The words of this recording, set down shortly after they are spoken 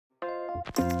Good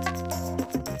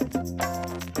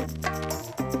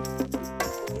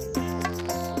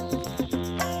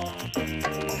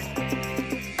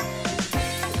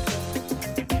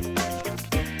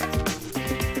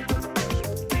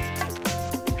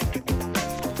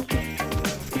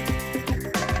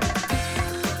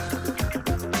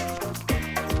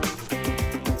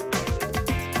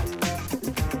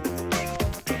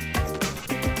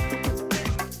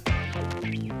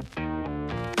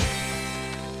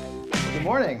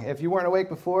morning. If you weren't awake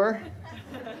before,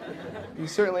 you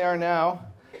certainly are now.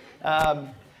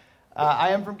 I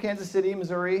am from Kansas City,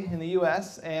 Missouri, in the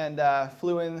U.S., and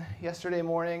flew in yesterday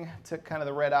morning, took kind of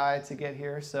the red eye to get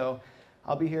here, so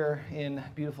I'll be here in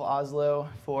beautiful Oslo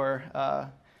for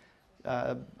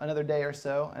another day or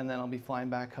so, and then I'll be flying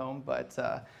back home. But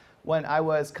when I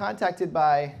was contacted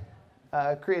by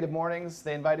Creative Mornings,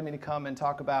 they invited me to come and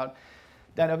talk about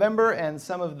Dinovember and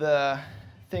some of the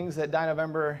things that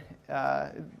Dinovember,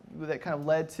 that kind of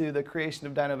led to the creation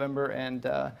of Dinovember, and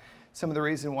some of the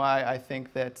reason why I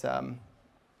think that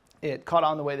it caught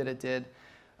on the way that it did.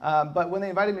 But when they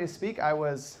invited me to speak, I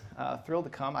was thrilled to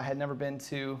come. I had never been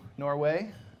to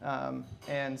Norway,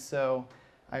 and so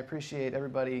I appreciate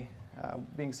everybody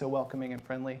being so welcoming and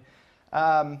friendly.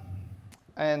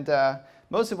 And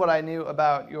most of what I knew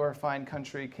about your fine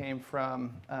country came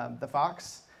from The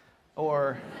Fox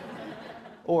or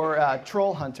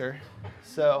Troll Hunter.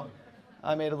 So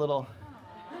I made a little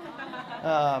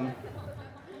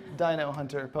Dino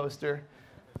Hunter poster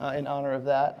in honor of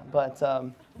that. But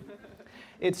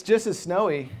it's just as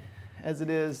snowy as it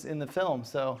is in the film,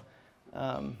 so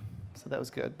that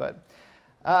was good. But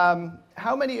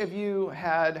how many of you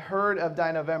had heard of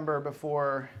Dinovember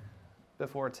before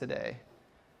today?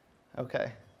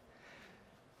 Okay.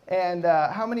 And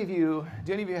how many of you,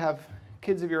 do any of you have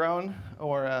kids of your own?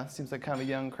 Or seems like kind of a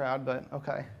young crowd, but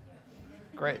okay.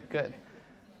 Great, good.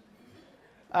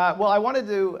 Well, I wanted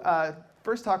to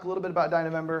first talk a little bit about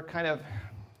Dinovember, kind of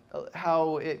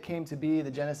how it came to be,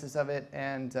 the genesis of it,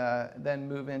 and then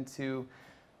move into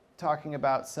talking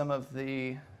about some of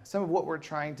what we're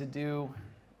trying to do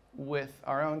with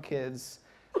our own kids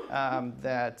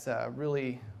that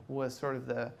really was sort of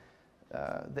the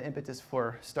impetus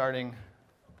for starting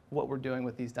what we're doing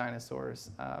with these dinosaurs.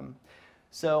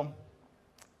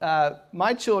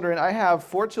 My children, I have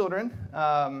 4 children.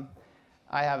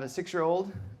 I have a 6-year-old,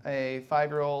 a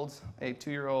 5-year-old, a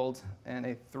 2-year-old, and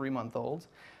a 3-month-old.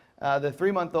 The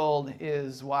 3-month-old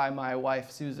is why my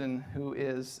wife, Susan, who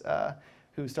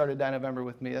started Dinovember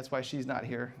with me, that's why she's not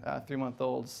here.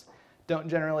 3-month-olds don't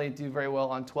generally do very well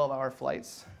on 12-hour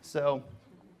flights. So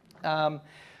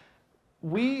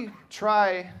we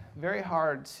try very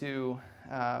hard to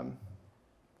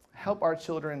help our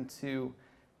children to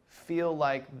feel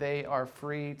like they are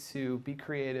free to be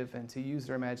creative and to use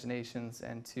their imaginations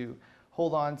and to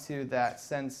hold on to that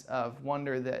sense of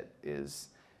wonder that is,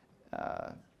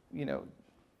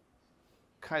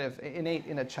 kind of innate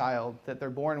in a child that they're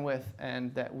born with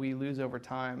and that we lose over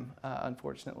time,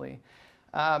 unfortunately.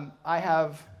 I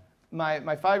have my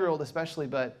 5-year-old especially,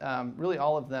 but really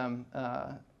all of them,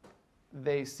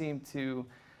 they seem to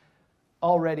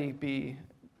already be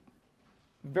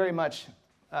very much,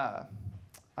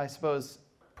 I suppose,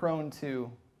 prone to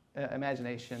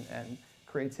imagination and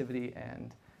creativity,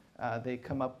 and they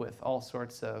come up with all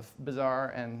sorts of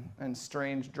bizarre and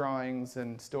strange drawings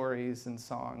and stories and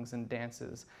songs and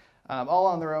dances, all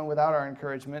on their own without our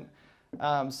encouragement.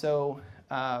 The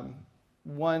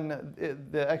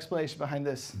explanation behind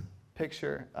this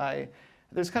picture,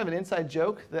 there's kind of an inside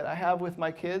joke that I have with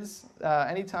my kids.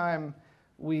 Anytime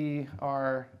when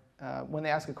they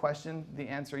ask a question, the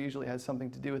answer usually has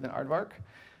something to do with an aardvark.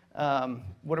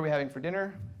 What are we having for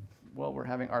dinner? Well, we're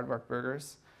having aardvark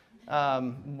burgers.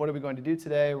 What are we going to do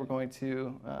today? We're going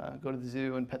to go to the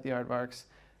zoo and pet the aardvarks.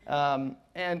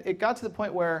 And it got to the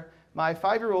point where my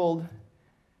 5-year-old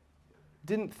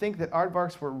didn't think that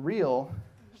aardvarks were real.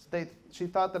 She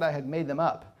thought that I had made them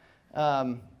up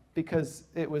because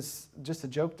it was just a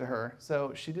joke to her.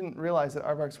 So she didn't realize that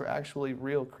aardvarks were actually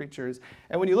real creatures.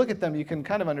 And when you look at them, you can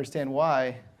kind of understand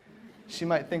why she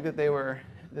might think that they were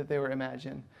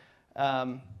imagined.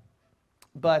 That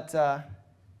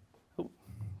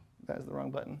is the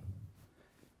wrong button.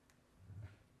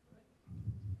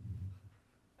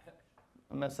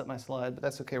 I messed up my slide, but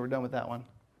that's okay. We're done with that one.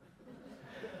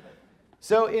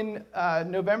 So in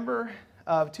November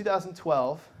of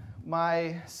 2012,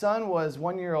 my son was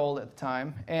 1 year old at the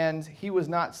time, and he was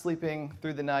not sleeping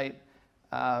through the night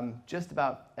just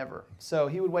about ever. So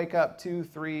he would wake up 2,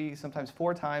 3, sometimes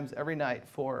 4 times every night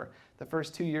for the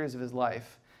first 2 years of his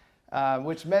life,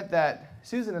 which meant that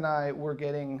Susan and I were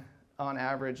getting on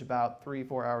average, about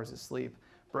 3-4 hours of sleep,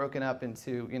 broken up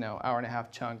into,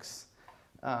 hour-and-a-half chunks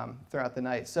throughout the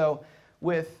night. So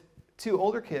with 2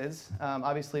 older kids,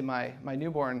 obviously my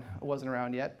newborn wasn't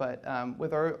around yet, but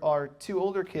with our 2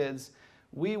 older kids,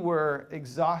 we were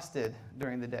exhausted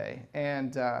during the day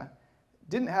and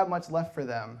didn't have much left for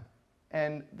them.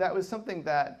 And that was something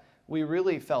that we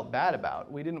really felt bad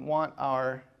about. We didn't want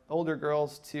our older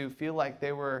girls to feel like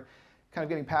they were kind of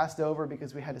getting passed over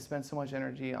because we had to spend so much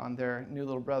energy on their new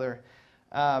little brother.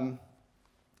 I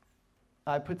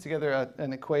put together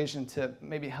an equation to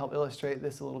maybe help illustrate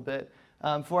this a little bit.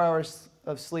 4 hours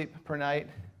of sleep per night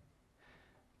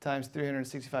times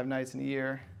 365 nights in a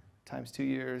year times 2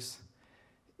 years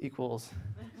equals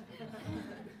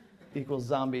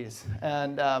zombies.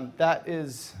 And that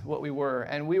is what we were.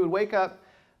 And we would wake up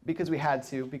because we had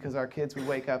to, because our kids would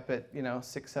wake up at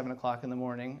 6, 7 o'clock in the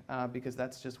morning because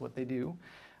that's just what they do.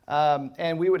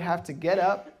 And we would have to get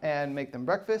up and make them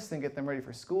breakfast and get them ready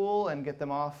for school and get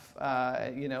them off,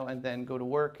 and then go to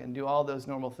work and do all those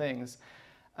normal things.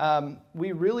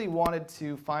 We really wanted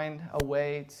to find a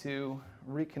way to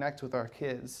reconnect with our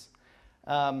kids.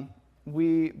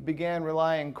 We began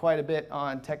relying quite a bit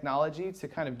on technology to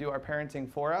kind of do our parenting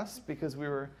for us because we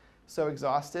were so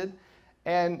exhausted.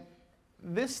 And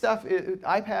this stuff,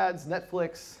 iPads,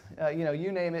 Netflix,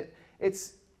 you name it,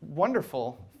 it's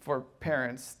wonderful for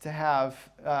parents to have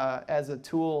as a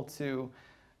tool to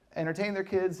entertain their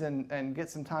kids and get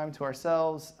some time to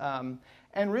ourselves.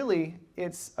 And really,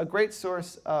 it's a great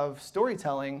source of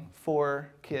storytelling for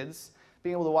kids,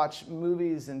 being able to watch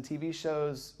movies and TV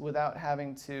shows without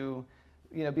having to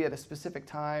be at a specific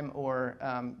time or,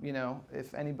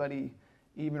 if anybody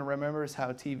even remembers how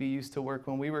TV used to work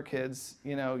when we were kids,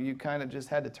 you kind of just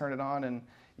had to turn it on and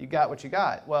you got what you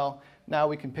got. Well, now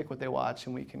we can pick what they watch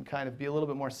and we can kind of be a little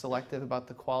bit more selective about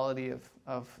the quality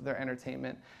of their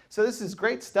entertainment. So this is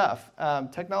great stuff.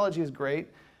 Technology is great.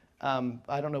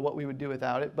 I don't know what we would do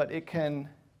without it, but it can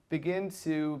begin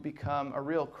to become a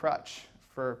real crutch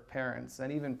for parents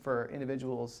and even for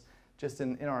individuals just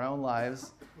in our own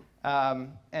lives.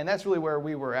 And that's really where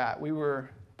we were at. We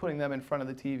were putting them in front of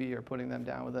the TV or putting them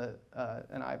down with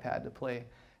an iPad to play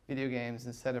video games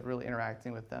instead of really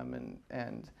interacting with them.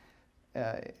 And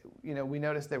we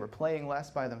noticed they were playing less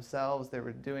by themselves. They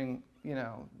were doing,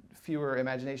 fewer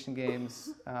imagination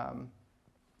games.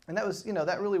 And that was,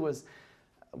 that really was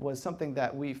something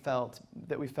that we felt,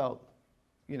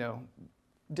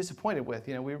 disappointed with.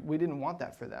 We didn't want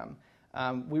that for them.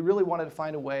 We really wanted to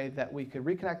find a way that we could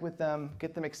reconnect with them,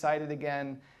 get them excited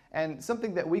again, and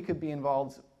something that we could be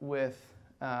involved with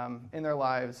in their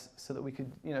lives so that we could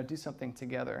do something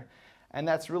together. And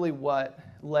that's really what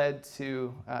led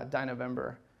to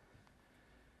Dinovember.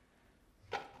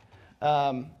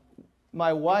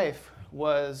 My wife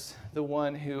was the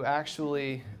one who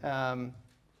actually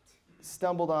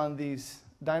stumbled on these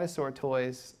dinosaur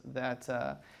toys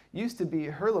that used to be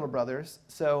her little brother's.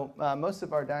 So most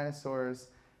of our dinosaurs,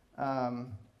 and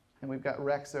we've got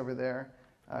Rex over there,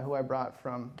 who I brought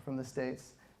from the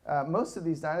States. Most of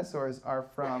these dinosaurs are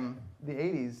from the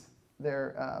 80s.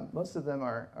 Most of them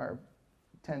are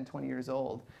 10, 20 years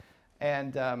old.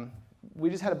 And we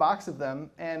just had a box of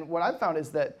them. And what I've found is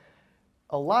that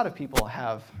a lot of people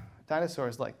have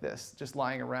dinosaurs like this just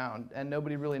lying around, and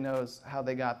nobody really knows how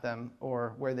they got them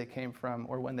or where they came from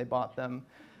or when they bought them.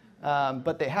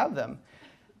 But they have them.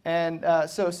 And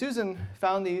so Susan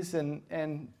found these,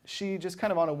 and she just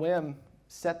kind of on a whim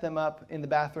set them up in the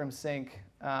bathroom sink,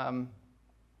 around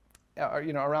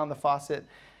the faucet,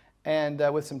 and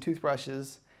with some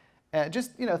toothbrushes, and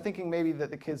just thinking maybe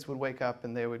that the kids would wake up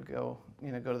and they would go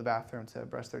to the bathroom to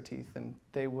brush their teeth, and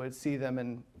they would see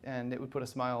them and it would put a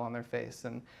smile on their face.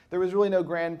 And there was really no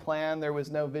grand plan. There was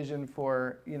no vision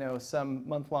for some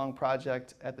month-long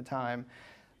project at the time.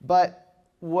 But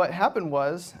what happened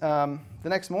was the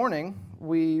next morning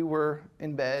we were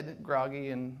in bed, groggy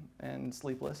and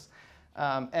sleepless.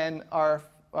 And our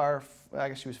I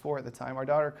guess she was 4 at the time, our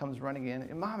daughter comes running in,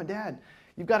 and Mom and Dad,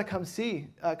 you've got to come see.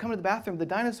 Come to the bathroom. The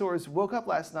dinosaurs woke up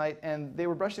last night and they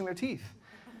were brushing their teeth.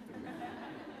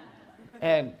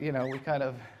 And we kind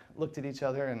of looked at each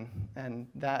other and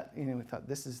that, we thought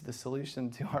this is the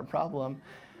solution to our problem.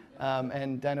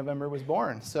 And Dinovember was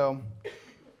born. So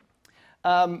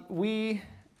we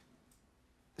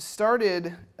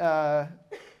started. So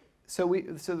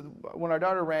when our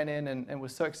daughter ran in and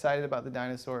was so excited about the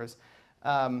dinosaurs,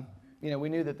 we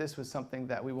knew that this was something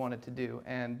that we wanted to do.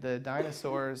 And the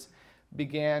dinosaurs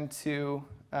began to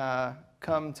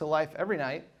come to life every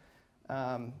night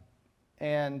and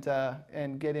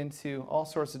get into all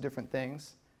sorts of different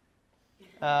things.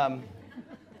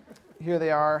 here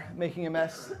they are making a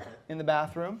mess in the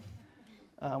bathroom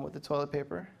with the toilet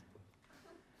paper.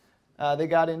 They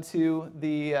got into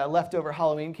the leftover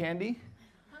Halloween candy,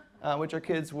 which our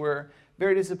kids were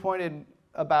very disappointed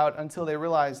about until they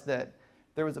realized that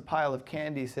there was a pile of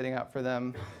candy sitting out for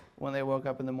them when they woke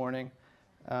up in the morning.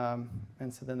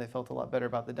 And so then they felt a lot better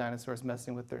about the dinosaurs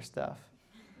messing with their stuff.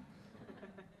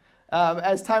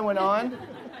 As time went on,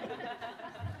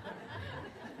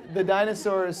 the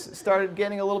dinosaurs started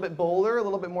getting a little bit bolder, a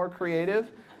little bit more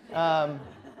creative.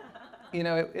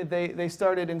 They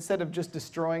started, instead of just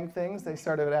destroying things, they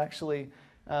started actually,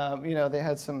 they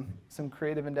had some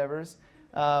creative endeavors.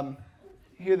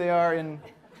 Here they are in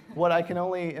what I can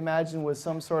only imagine was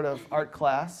some sort of art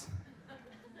class.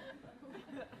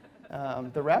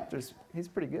 The raptor's, he's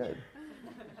pretty good.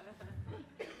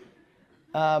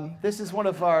 This was one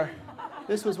of our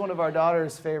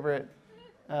daughter's favorite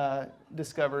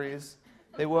discoveries.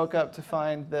 They woke up to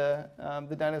find the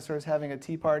dinosaurs having a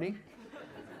tea party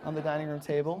on the dining room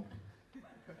table,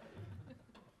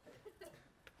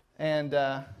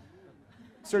 and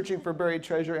searching for buried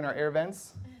treasure in our air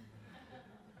vents.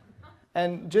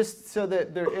 And just so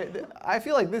that I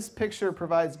feel like this picture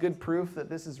provides good proof that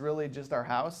this is really just our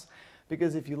house,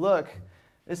 because if you look,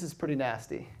 this is pretty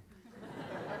nasty.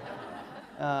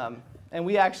 And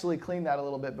we actually cleaned that a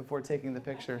little bit before taking the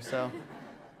picture, so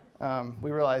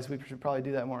we realized we should probably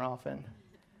do that more often.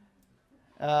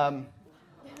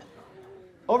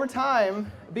 Over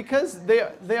time, because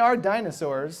they are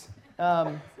dinosaurs,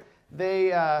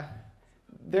 their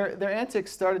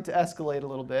antics started to escalate a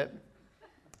little bit.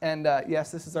 And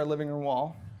yes, this is our living room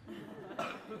wall.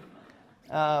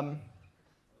 And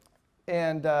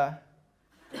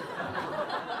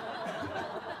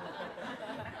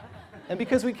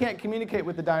because we can't communicate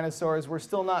with the dinosaurs, we're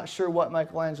still not sure what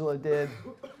Michelangelo did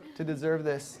to deserve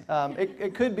this.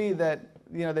 It could be that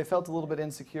they felt a little bit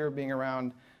insecure being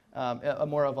around a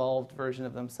more evolved version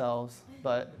of themselves,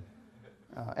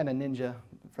 and a ninja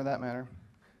for that matter.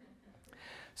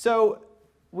 So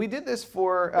we did this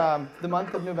for the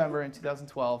month of November in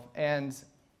 2012, and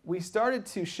we started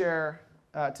to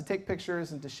to take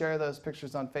pictures and to share those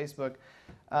pictures on Facebook,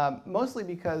 mostly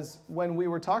because when we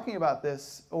were talking about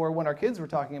this, or when our kids were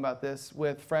talking about this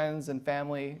with friends and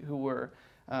family who were,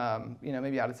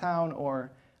 maybe out of town,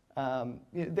 or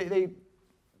they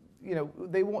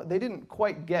didn't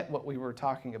quite get what we were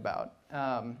talking about.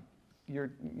 Your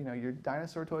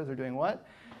dinosaur toys are doing what?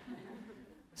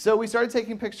 So we started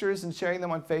taking pictures and sharing them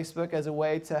on Facebook as a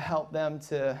way to help them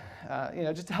to,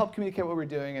 just to help communicate what we're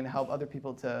doing and help other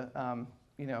people to,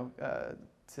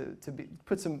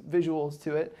 put some visuals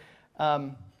to it.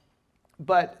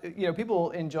 But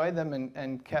people enjoyed them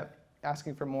and kept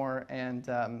asking for more,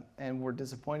 and were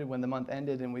disappointed when the month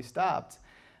ended and we stopped.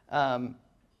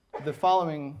 The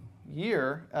following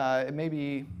year,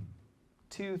 maybe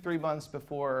 2-3 months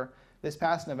before this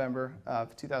past November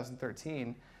of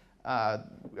 2013,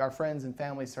 our friends and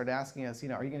family started asking us,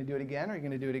 are you going to do it again? Are you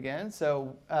going to do it again?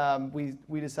 So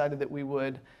we decided that we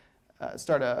would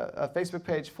start a Facebook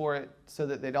page for it so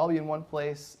that they'd all be in one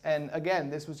place. And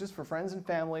again, this was just for friends and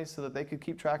family so that they could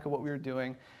keep track of what we were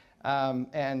doing.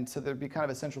 And so there'd be kind of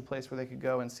a central place where they could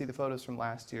go and see the photos from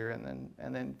last year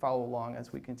and then follow along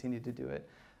as we continued to do it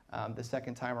the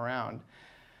second time around.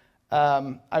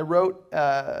 I wrote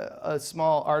a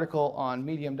small article on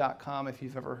medium.com. If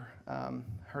you've ever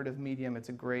heard of Medium, it's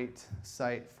a great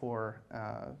site for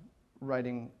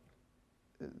writing,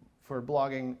 for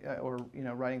blogging, or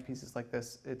writing pieces like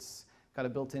this. It's got a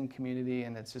built-in community,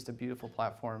 and it's just a beautiful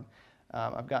platform.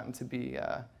 I've gotten to be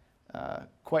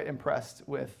quite impressed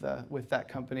with that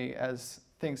company as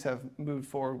things have moved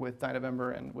forward with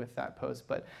Dinovember and with that post.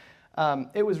 But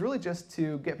it was really just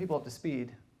to get people up to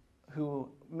speed who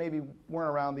maybe weren't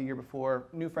around the year before,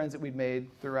 new friends that we'd made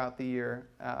throughout the year,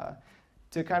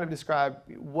 to kind of describe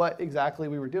what exactly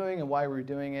we were doing and why we were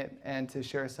doing it, and to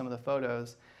share some of the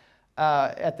photos.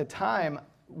 At the time,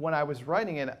 when I was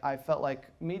writing it, I felt like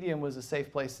Medium was a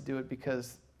safe place to do it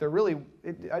because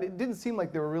it didn't seem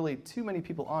like there were really too many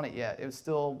people on it yet. It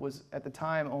still was, at the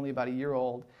time, only about a year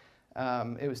old.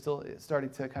 It was still starting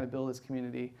to kind of build its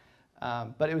community.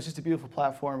 But it was just a beautiful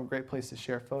platform, a great place to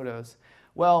share photos.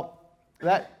 Well,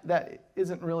 that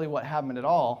isn't really what happened at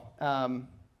all.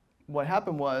 What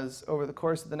happened was, over the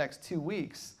course of the next 2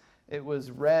 weeks, it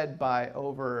was read by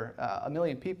over 1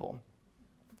 million people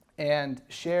and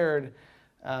shared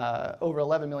over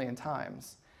 11 million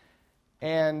times.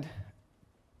 And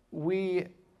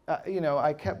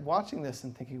I kept watching this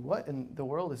and thinking, what in the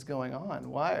world is going on?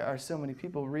 Why are so many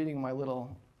people reading my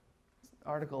little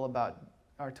article about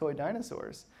our toy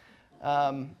dinosaurs?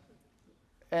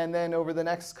 And then over the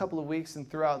next couple of weeks and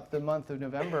throughout the month of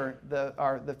November, the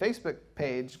Facebook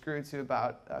page grew to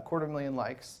about 250,000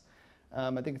 likes.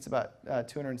 I think it's about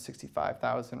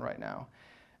 265,000 right now.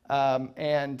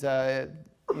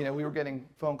 We were getting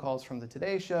phone calls from the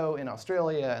Today Show in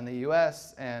Australia and the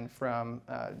U.S. and from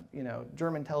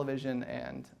German television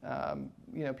and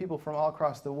people from all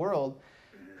across the world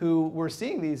who were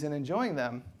seeing these and enjoying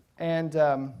them. And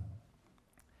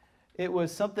it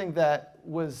was something that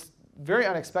was very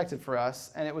unexpected for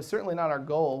us, and it was certainly not our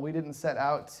goal. We didn't set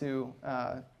out to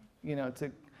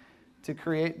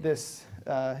create this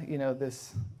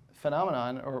this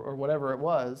phenomenon or whatever it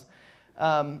was.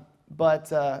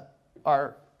 But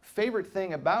our favorite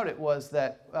thing about it was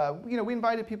that we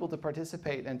invited people to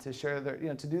participate and to share their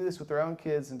to do this with their own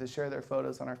kids and to share their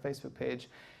photos on our Facebook page,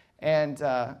 and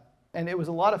it was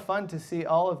a lot of fun to see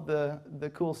all of the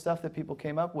cool stuff that people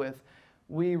came up with.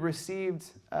 We received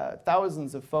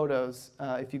thousands of photos.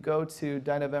 If you go to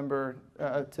Dinovember,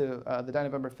 the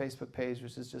Dinovember Facebook page,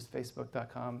 which is just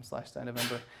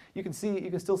facebook.com/Dinovember, you can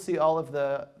still see all of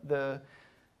the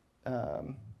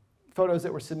photos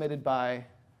that were submitted by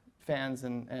fans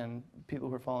and people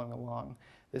who were following along.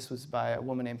 This was by a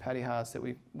woman named Patty Haas that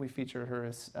we featured her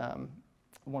as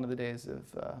one of the days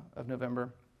of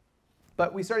November.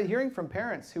 But we started hearing from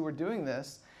parents who were doing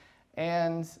this,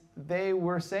 and they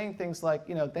were saying things like,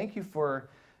 thank you for,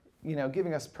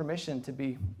 giving us permission to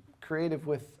be creative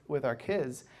with our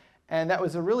kids. And that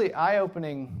was a really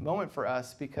eye-opening moment for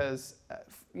us because,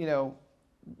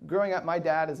 growing up, my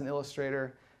dad is an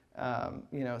illustrator.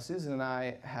 Susan and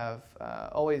I have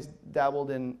always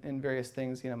dabbled in various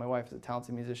things. My wife is a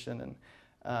talented musician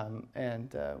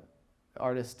and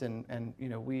artist, and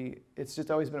it's just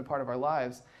always been a part of our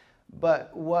lives.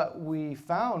 But what we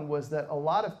found was that a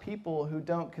lot of people who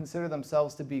don't consider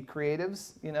themselves to be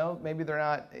creatives, maybe they're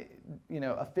not,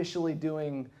 officially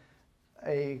doing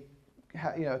a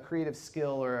creative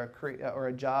skill or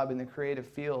a job in the creative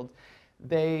field,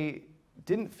 they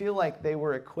didn't feel like they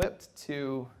were equipped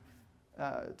to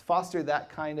foster that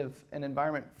kind of an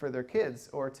environment for their kids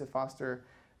or to foster,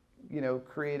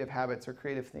 creative habits or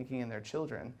creative thinking in their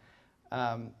children.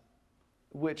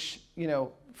 Which,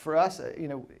 for us,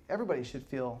 everybody should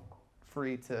feel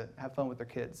free to have fun with their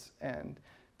kids and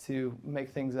to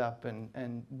make things up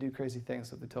and do crazy things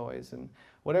with the toys and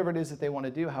whatever it is that they want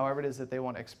to do, however it is that they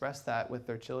want to express that with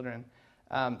their children.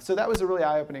 So that was a really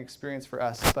eye-opening experience for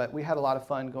us, but we had a lot of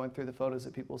fun going through the photos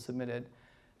that people submitted.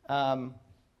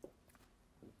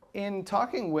 In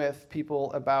talking with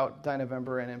people about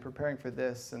Dinovember and in preparing for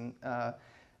this and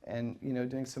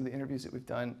doing some of the interviews that we've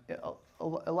done,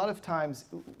 a lot of times,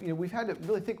 we've had to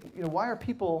really think, why are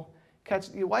people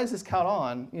why is this caught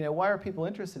on? Why are people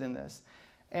interested in this?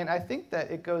 And I think that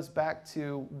it goes back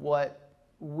to what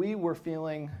we were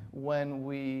feeling when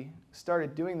we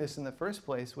started doing this in the first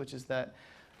place, which is that,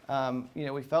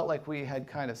 we felt like we had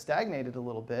kind of stagnated a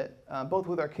little bit, both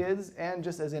with our kids and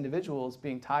just as individuals,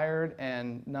 being tired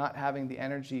and not having the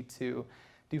energy to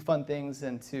do fun things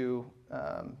and to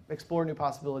explore new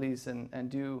possibilities and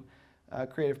do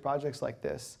creative projects like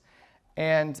this.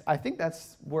 And I think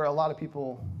that's where a lot of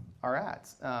people are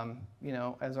at.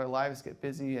 As our lives get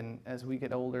busy and as we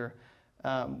get older,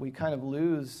 we kind of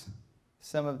lose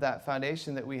some of that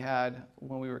foundation that we had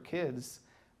when we were kids,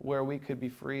 where we could be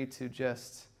free to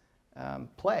just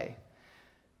play.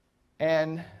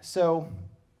 And so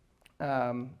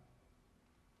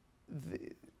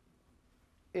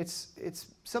it's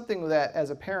something that,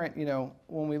 as a parent,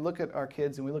 when we look at our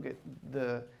kids and we look at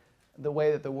the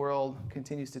way that the world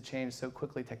continues to change so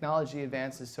quickly, technology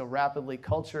advances so rapidly,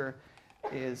 culture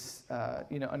is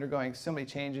undergoing so many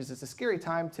changes. It's a scary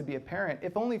time to be a parent,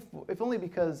 if only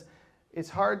because it's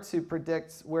hard to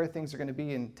predict where things are going to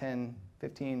be in 10,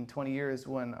 15, 20 years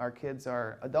when our kids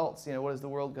are adults. What is the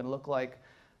world going to look like?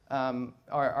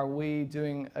 Are we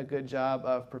doing a good job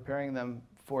of preparing them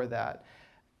for that?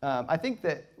 I think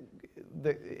that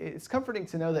it's comforting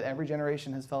to know that every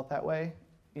generation has felt that way.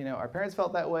 Our parents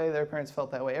felt that way, their parents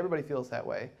felt that way, everybody feels that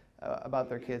way about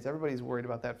their kids. Everybody's worried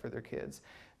about that for their kids.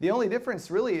 The only difference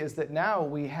really is that now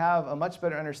we have a much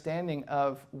better understanding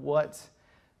of what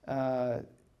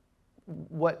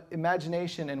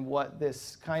imagination and what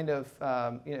this kind of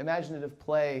imaginative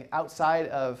play outside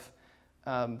of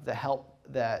the help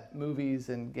that movies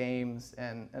and games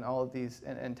and all of these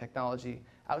and technology,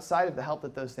 outside of the help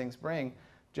that those things bring,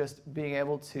 just being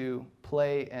able to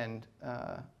play and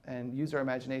use our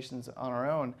imaginations on our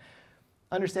own,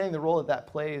 understanding the role that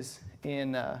plays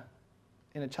in a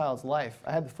child's life.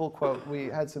 I had the full quote. We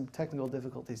had some technical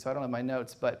difficulties, so I don't have my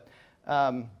notes, but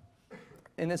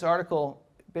in this article,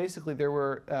 basically there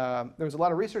was a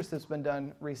lot of research that's been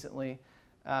done recently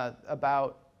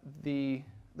about the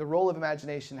role of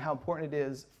imagination, how important it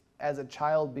is as a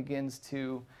child begins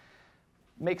to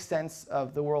make sense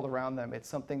of the world around them. It's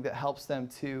something that helps them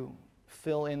to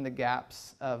fill in the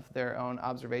gaps of their own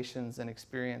observations and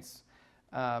experience.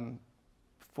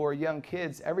 For young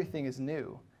kids, everything is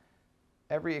new.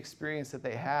 Every experience that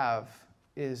they have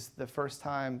is the first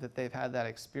time that they've had that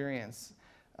experience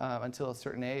until a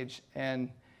certain age. And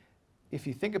if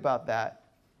you think about that,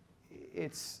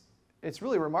 it's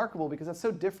really remarkable because that's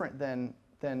so different than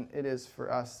it is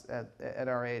for us at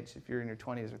our age. If you're in your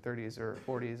 20s or 30s or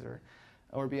 40s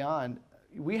or beyond,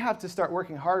 we have to start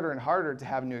working harder and harder to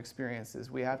have new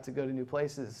experiences. We have to go to new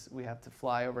places. We have to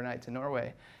fly overnight to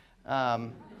Norway.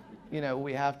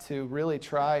 We have to really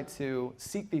try to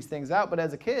seek these things out. But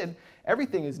as a kid,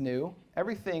 everything is new.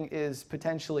 Everything is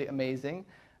potentially amazing.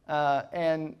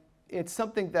 And it's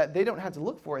something that they don't have to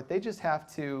look for it. They just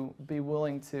have to be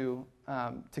willing to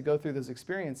go through those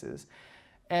experiences.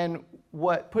 And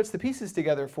what puts the pieces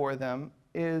together for them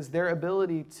is their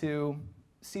ability to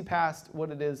see past what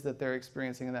it is that they're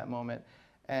experiencing in that moment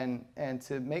and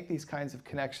to make these kinds of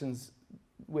connections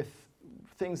with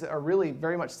things that are really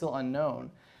very much still unknown.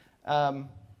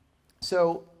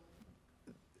 So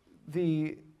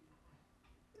the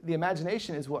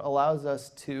imagination is what allows us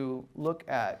to look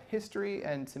at history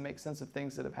and to make sense of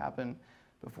things that have happened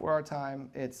before our time.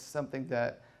 It's something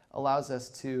that allows us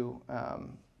to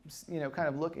kind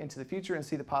of look into the future and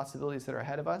see the possibilities that are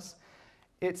ahead of us.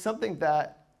 It's something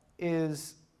that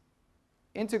is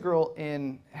integral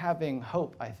in having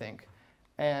hope, I think,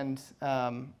 and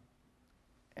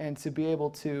to be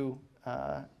able to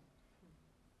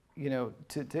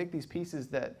to take these pieces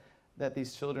that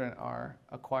these children are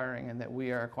acquiring and that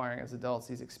we are acquiring as adults,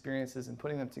 these experiences, and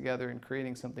putting them together and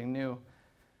creating something new.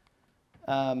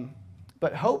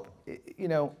 But hope,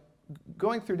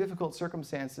 going through difficult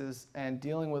circumstances and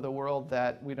dealing with a world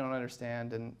that we don't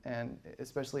understand, and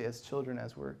especially as children,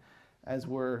 as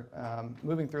we're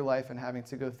moving through life and having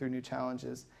to go through new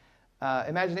challenges,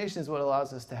 imagination is what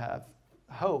allows us to have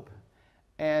hope.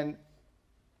 And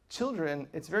children,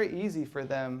 it's very easy for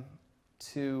them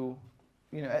to,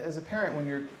 as a parent,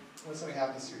 when something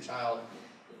happens to your child,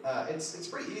 it's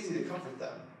pretty easy to comfort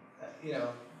them.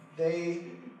 They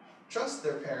trust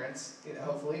their parents,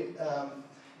 hopefully.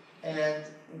 And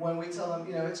when we tell them,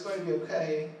 it's going to be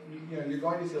okay, you're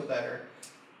going to feel better,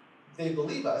 they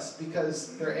believe us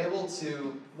because they're able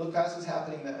to look past what's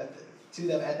happening to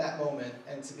them at that moment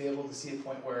and to be able to see a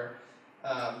point where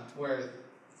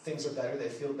things are better, they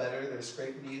feel better, their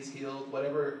scraped knee is healed,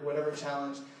 whatever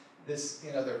challenge,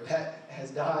 their pet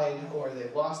has died or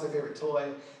they've lost their favorite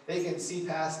toy, they can see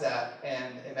past that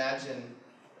and imagine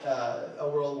a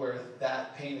world where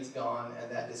that pain is gone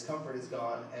and that discomfort is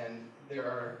gone and there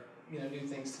are new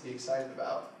things to be excited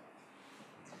about.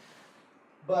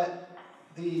 But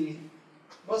the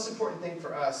most important thing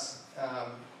for us,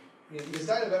 because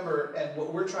Dinovember and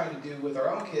what we're trying to do with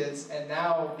our own kids, and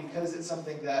now because it's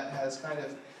something that has kind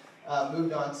of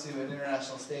moved on to an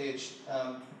international stage,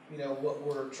 what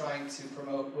we're trying to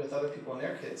promote with other people and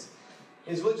their kids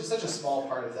is really just such a small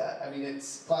part of that. I mean,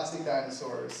 it's plastic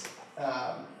dinosaurs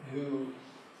who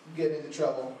get into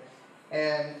trouble,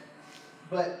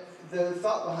 but the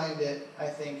thought behind it, I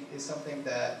think, is something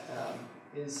that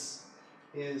is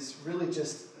really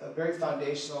just a very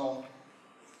foundational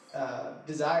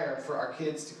desire for our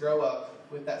kids to grow up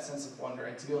with that sense of wonder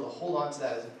and to be able to hold on to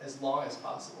that as long as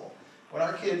possible. When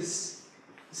our kids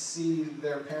see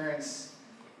their parents,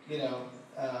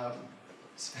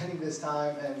 spending this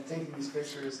time and taking these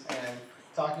pictures and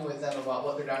talking with them about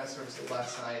what their dinosaurs did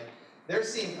last night, they're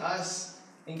seeing us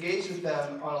engage with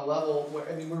them on a level where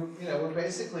we're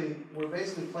basically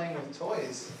playing with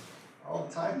toys all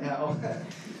the time now,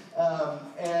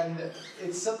 and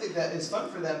it's something that is fun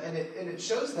for them, and it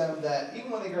shows them that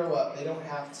even when they grow up, they don't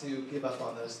have to give up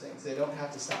on those things. They don't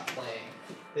have to stop playing.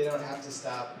 They don't have to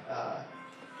stop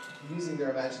using their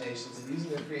imaginations and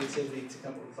using their creativity to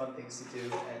come up with fun things to do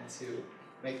and to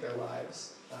make their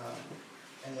lives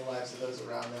and the lives of those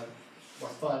around them more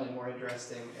fun and more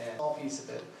interesting, and a small piece of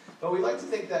it. But we like to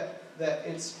think that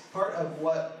it's part of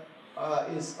what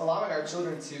is allowing our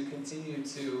children to continue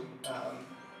to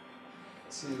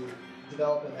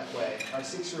develop in that way. Our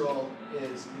 6-year-old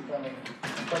is becoming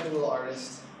quite a little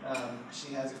artist.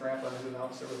 She has a grandpa who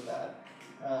helps her with that.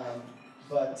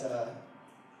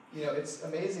 It's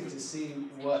amazing to see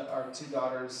what our 2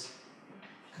 daughters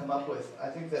come up with. I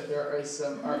think that there is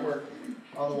some artwork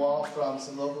on the wall from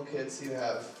some local kids who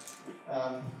have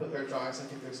put their drawings. I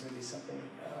think there's going to be something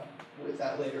with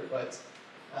that later. But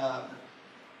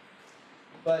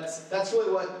But that's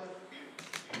really what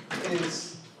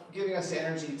is giving us the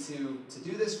energy to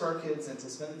do this for our kids and to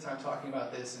spend the time talking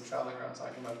about this and traveling around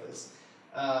talking about this.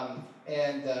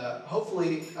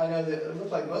 Hopefully, I know that it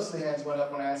looked like most of the hands went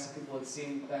up when I asked if people had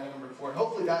seen that number before.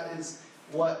 Hopefully that is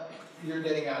what you're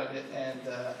getting out of it and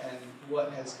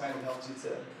what has kind of helped you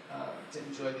to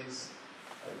enjoy these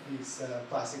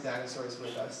plastic dinosaurs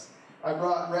with us. I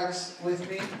brought Rex with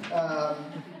me,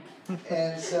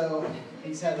 and so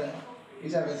he's having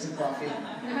some coffee.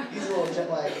 He's a little jet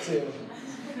lagged too.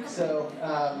 So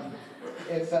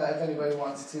if anybody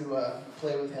wants to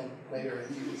play with him later,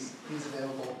 he's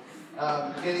available.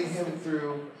 Getting him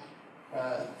through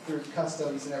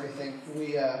customs and everything,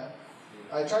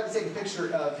 I tried to take a picture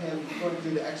of him going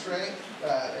through the X-ray,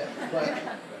 but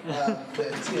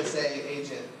the TSA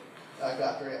agent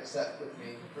got very upset with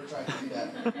me for trying to do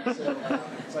that.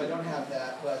 So I don't have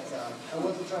that, but I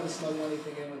wasn't trying to smuggle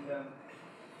anything in with him.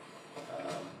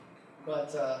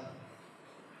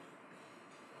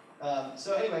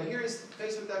 So anyway, here is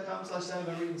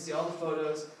facebook.com/Dinovember. You can see all the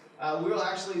photos. We will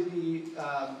actually be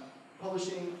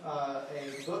publishing a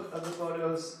book of the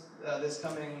photos this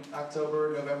coming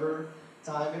October, November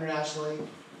time internationally.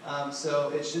 So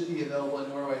it should be available in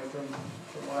Norway from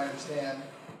what I understand.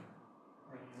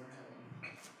 We're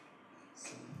having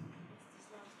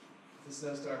the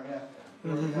snowstorm, yeah.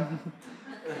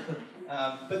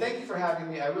 But thank you for having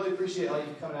me. I really appreciate all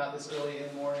you coming out this early in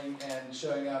the morning and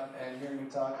showing up and hearing me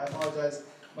talk. I apologize.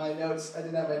 I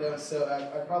didn't have my notes, so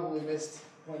I probably missed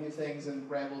plenty of things and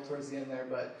rambled towards the end there.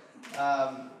 But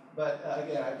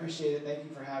again, I appreciate it. Thank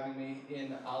you for having me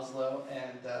in Oslo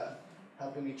and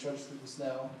helping me trudge through the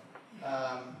snow.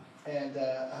 I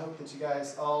hope that you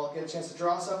guys all get a chance to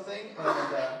draw something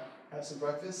and have some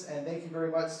breakfast. And thank you very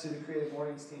much to the Creative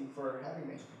Mornings team for having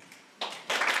me.